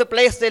Earth is the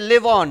place they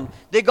live on.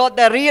 They got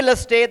their real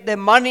estate, their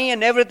money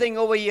and everything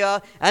over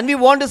here. And we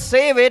want to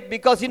save it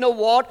because you know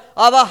what?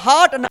 Our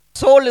heart and our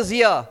soul is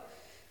here.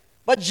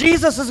 But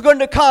Jesus is going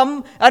to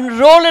come and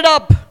roll it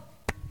up.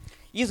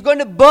 He's going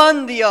to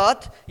burn the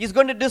earth. He's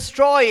going to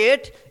destroy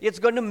it. It's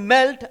going to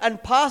melt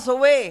and pass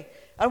away.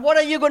 And what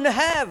are you going to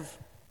have?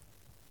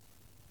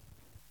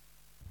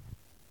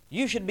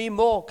 You should be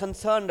more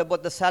concerned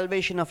about the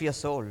salvation of your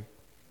soul.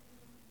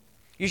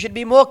 You should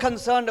be more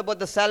concerned about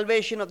the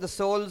salvation of the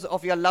souls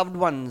of your loved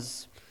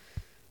ones.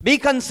 Be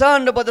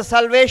concerned about the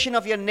salvation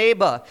of your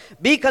neighbor.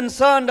 Be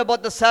concerned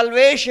about the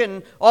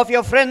salvation of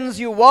your friends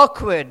you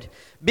work with.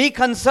 Be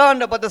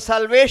concerned about the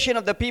salvation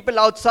of the people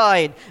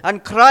outside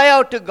and cry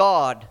out to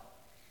God.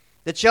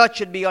 The church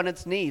should be on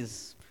its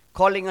knees,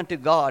 calling unto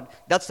God.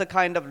 That's the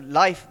kind of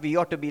life we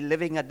ought to be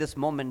living at this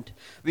moment.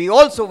 We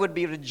also would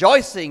be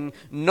rejoicing,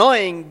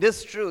 knowing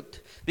this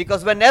truth.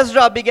 Because when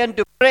Ezra began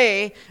to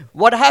pray,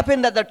 what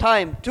happened at the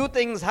time? Two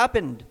things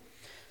happened.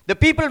 The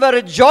people were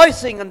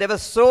rejoicing and they were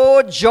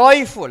so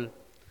joyful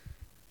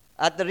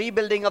at the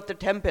rebuilding of the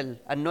temple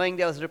and knowing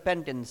there was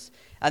repentance.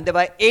 And there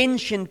were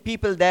ancient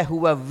people there who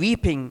were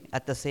weeping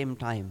at the same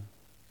time.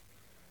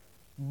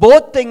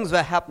 Both things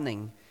were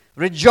happening.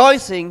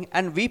 Rejoicing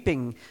and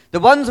weeping. The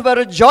ones who were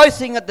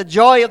rejoicing at the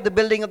joy of the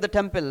building of the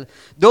temple.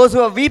 Those who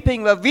were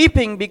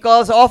weeping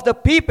because of the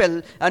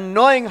people and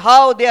knowing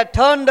how they are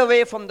turned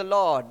away from the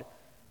Lord.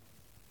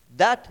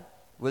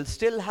 That will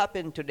still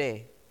happen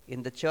today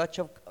in the church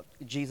of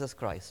Jesus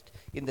Christ.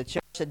 In the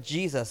church that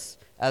Jesus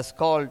has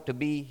called to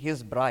be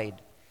his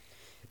bride.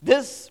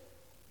 This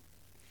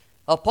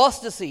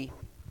apostasy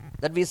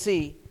that we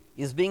see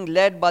is being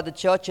led by the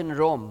church in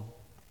Rome,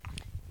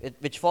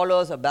 which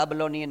follows a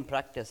Babylonian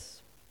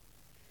practice.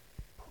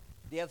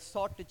 They have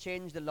sought to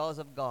change the laws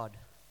of God.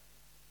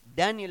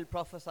 Daniel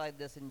prophesied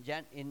this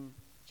in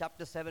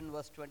chapter 7,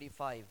 verse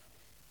 25.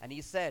 And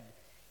he said,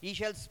 "He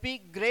shall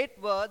speak great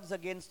words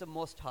against the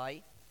Most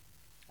High,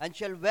 and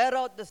shall wear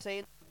out the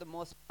saints of the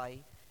Most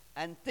High,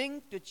 and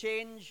think to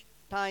change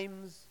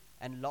times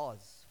and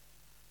laws."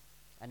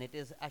 And it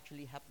is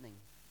actually happening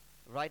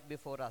right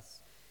before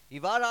us.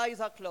 If our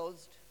eyes are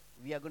closed,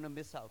 we are going to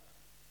miss out.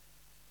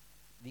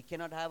 We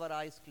cannot have our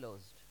eyes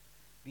closed.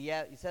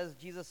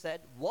 Jesus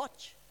said,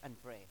 watch and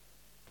pray.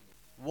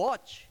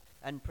 Watch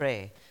and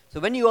pray. So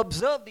when you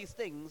observe these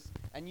things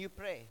and you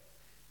pray,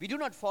 we do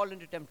not fall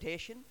into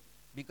temptation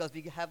because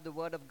we have the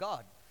Word of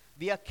God.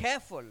 We are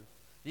careful.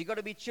 We got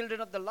to be children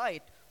of the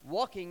light,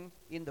 walking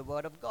in the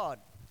Word of God.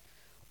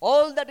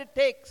 All that it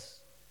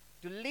takes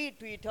to lead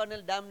to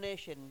eternal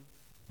damnation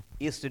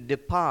is to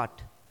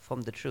depart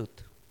from the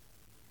truth.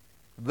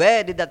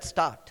 Where did that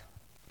start?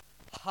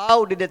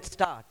 How did it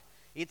start?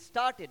 It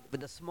started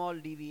with a small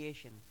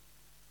deviation.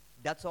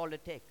 That's all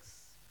it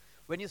takes.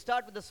 When you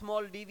start with a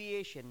small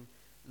deviation,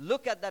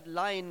 look at that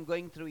line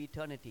going through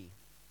eternity.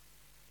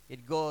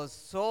 It goes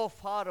so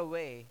far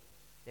away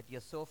that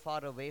you're so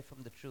far away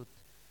from the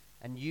truth.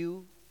 And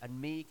you and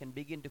me can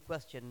begin to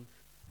question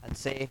and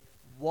say,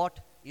 what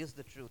is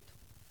the truth?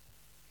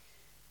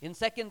 In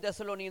 2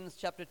 Thessalonians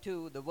chapter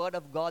 2, the Word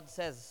of God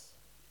says,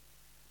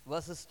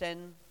 verses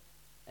 10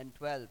 and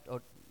 12,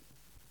 or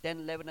 10,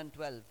 11 and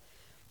 12,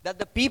 that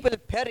the people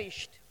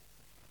perished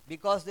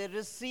because they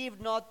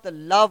received not the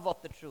love of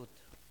the truth,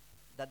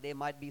 that they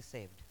might be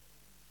saved.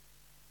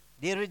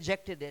 They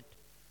rejected it.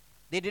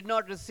 They did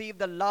not receive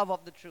the love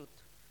of the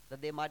truth,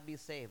 that they might be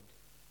saved.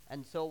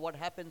 And so what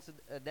happens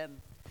to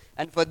them?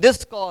 And for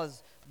this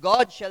cause,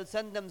 God shall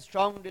send them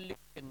strong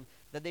delusion,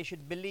 that they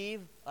should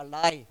believe a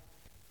lie.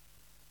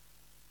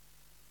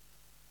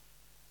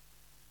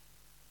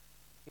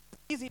 It's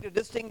easy to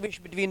distinguish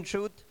between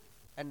truth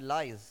and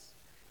lies.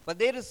 But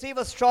they receive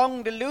a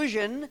strong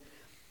delusion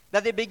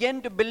that they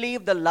begin to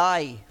believe the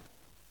lie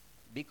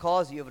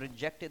because you have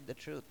rejected the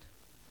truth.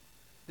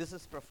 This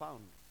is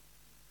profound.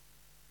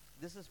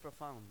 This is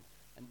profound.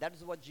 And that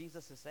is what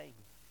Jesus is saying.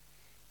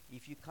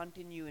 If you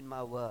continue in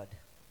my word,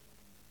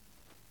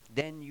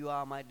 then you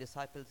are my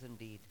disciples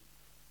indeed.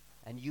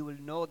 And you will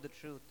know the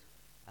truth,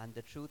 and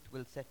the truth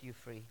will set you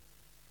free.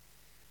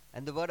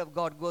 And the Word of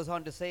God goes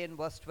on to say in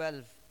verse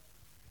 12,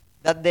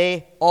 that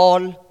they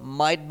all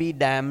might be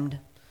damned,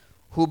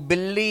 who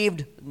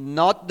believed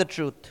not the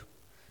truth,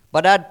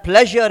 but had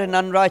pleasure in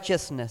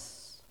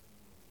unrighteousness.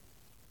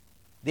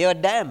 They are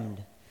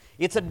damned.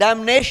 It's a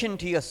damnation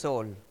to your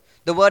soul.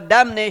 The word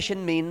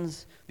damnation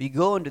means we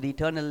go into the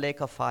eternal lake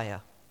of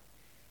fire.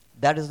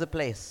 That is the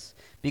place.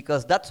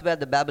 because that's where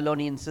the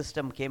Babylonian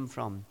system came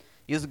from.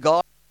 Is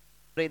God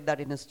tolerate that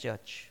in his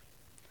church?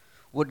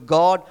 Would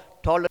God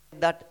tolerate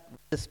that with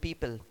his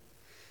people?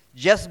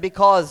 Just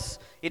because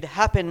it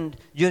happened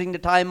during the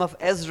time of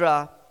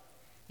Ezra,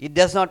 it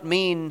does not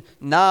mean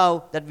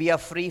now that we are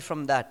free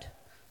from that.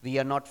 We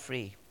are not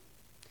free.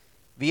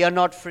 We are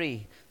not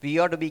free. We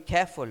ought to be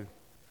careful.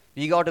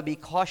 We ought to be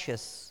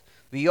cautious.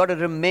 We ought to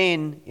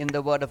remain in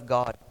the Word of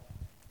God.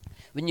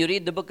 When you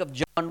read the book of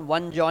John,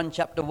 1 John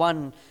chapter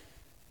 1,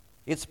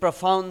 it's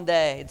profound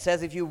there. It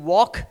says, if you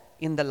walk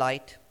in the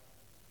light,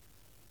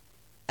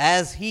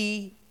 as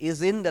he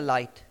is in the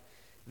light,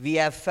 we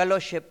have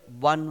fellowship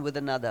one with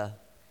another,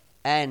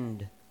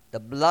 and the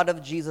blood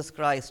of Jesus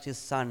Christ, his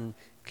Son,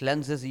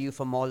 cleanses you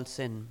from all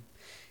sin.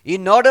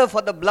 In order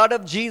for the blood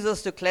of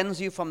Jesus to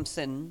cleanse you from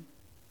sin,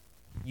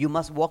 you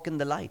must walk in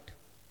the light.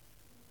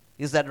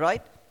 Is that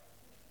right?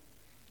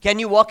 Can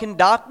you walk in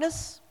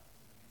darkness?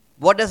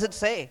 What does it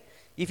say?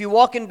 If you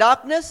walk in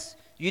darkness,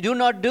 you do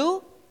not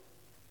do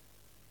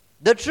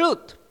the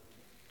truth.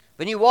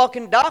 When you walk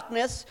in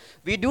darkness,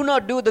 we do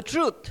not do the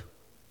truth.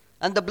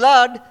 And the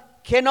blood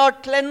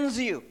cannot cleanse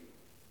you.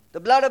 The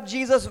blood of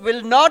Jesus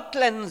will not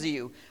cleanse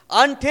you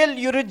until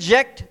you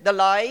reject the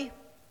lie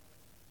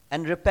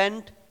and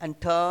repent and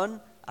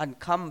turn and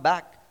come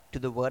back to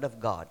the Word of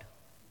God.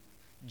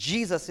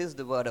 Jesus is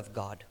the Word of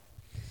God.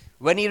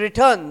 When he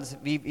returns,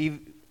 we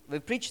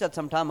preached that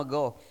some time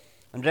ago.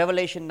 In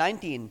Revelation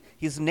 19,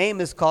 his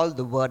name is called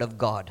the Word of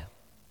God.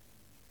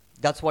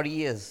 That's what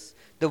he is.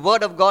 The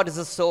Word of God is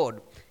a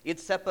sword. It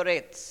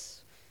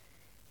separates.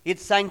 It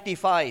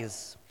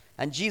sanctifies.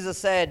 And Jesus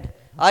said,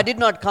 I did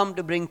not come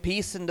to bring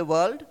peace in the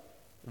world.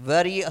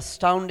 Very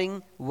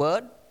astounding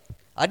word.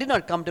 I did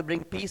not come to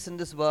bring peace in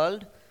this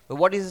world. But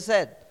what he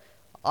said?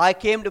 I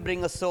came to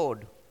bring a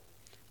sword.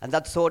 And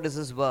that sword is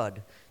his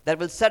word. That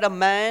will set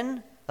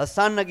a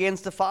son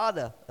against the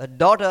father, a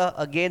daughter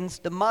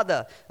against the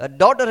mother, a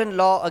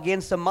daughter-in-law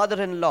against a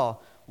mother-in-law.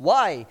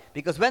 Why?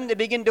 Because when they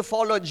begin to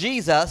follow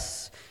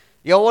Jesus,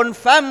 your own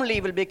family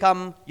will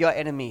become your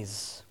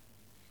enemies.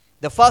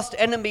 The first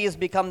enemies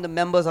become the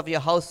members of your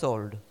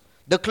household,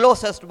 the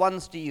closest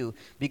ones to you,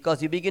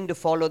 because you begin to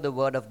follow the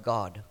Word of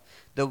God.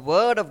 The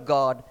Word of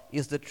God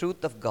is the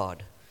truth of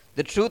God.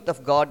 The truth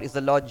of God is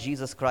the Lord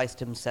Jesus Christ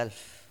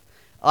himself.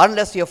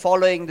 Unless you're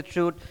following the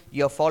truth,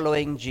 you're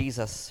following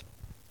Jesus.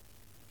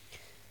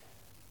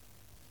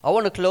 I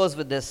want to close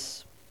with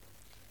this.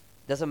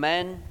 There's a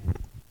man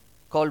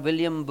called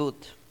William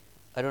Booth.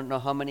 I don't know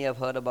how many have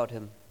heard about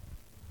him.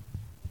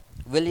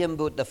 William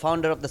Booth, the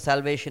founder of the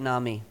Salvation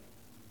Army.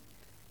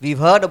 We've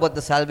heard about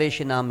the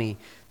Salvation Army.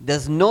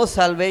 There's no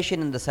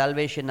salvation in the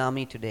Salvation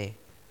Army today.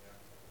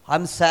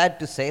 I'm sad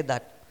to say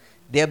that.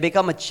 They have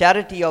become a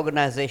charity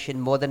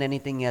organization more than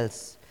anything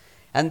else.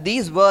 And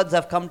these words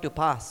have come to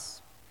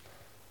pass.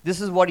 This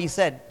is what he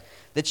said.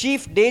 The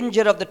chief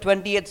danger of the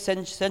 20th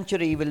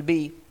century will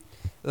be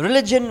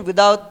religion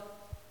without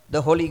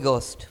the Holy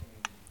Ghost,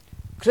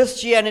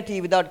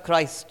 Christianity without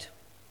Christ,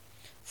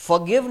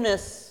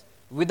 forgiveness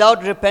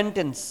without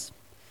repentance,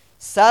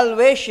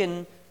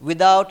 salvation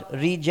without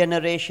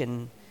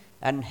regeneration,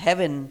 and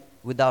heaven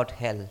without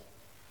hell.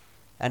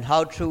 And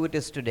how true it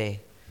is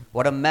today.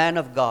 What a man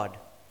of God.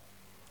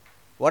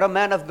 What a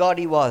man of God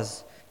he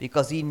was,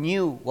 because he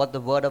knew what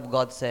the Word of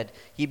God said.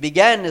 He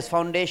began his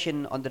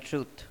foundation on the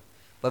truth.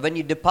 But when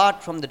you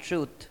depart from the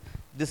truth,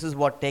 this is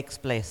what takes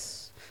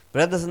place.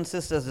 Brothers and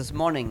sisters, this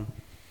morning,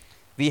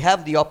 we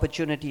have the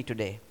opportunity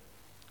today.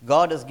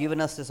 God has given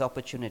us this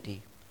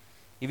opportunity.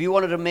 If you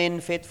want to remain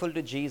faithful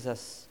to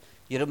Jesus,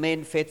 you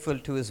remain faithful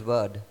to his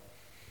word.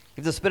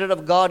 If the Spirit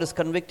of God is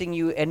convicting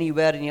you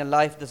anywhere in your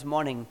life this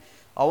morning,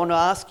 I want to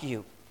ask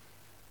you,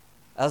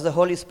 as the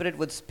Holy Spirit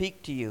would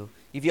speak to you,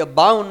 if you're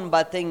bound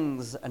by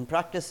things and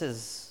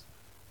practices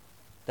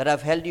that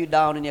have held you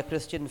down in your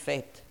Christian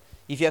faith,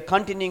 if you're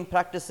continuing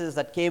practices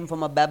that came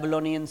from a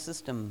Babylonian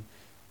system,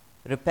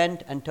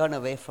 repent and turn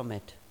away from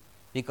it,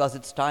 because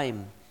it's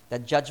time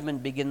that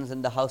judgment begins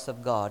in the house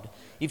of God.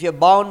 If you're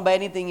bound by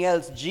anything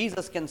else,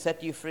 Jesus can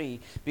set you free,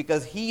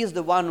 because he is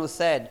the one who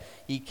said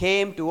he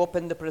came to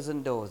open the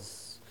prison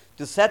doors,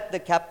 to set the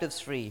captives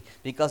free,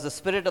 because the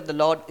Spirit of the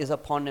Lord is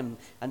upon him,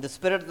 and the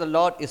Spirit of the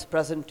Lord is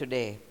present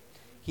today.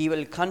 He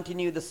will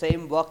continue the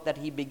same work that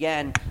he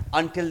began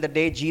until the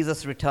day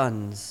Jesus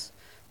returns.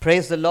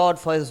 Praise the Lord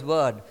for his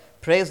word.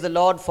 Praise the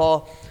Lord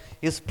for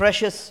his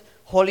precious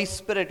Holy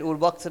Spirit who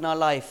works in our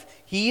life.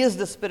 He is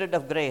the Spirit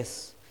of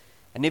grace.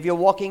 And if you're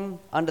walking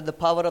under the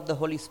power of the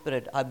Holy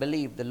Spirit, I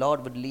believe the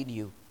Lord would lead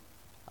you.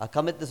 I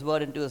commit this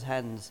word into his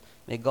hands.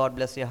 May God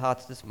bless your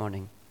hearts this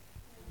morning.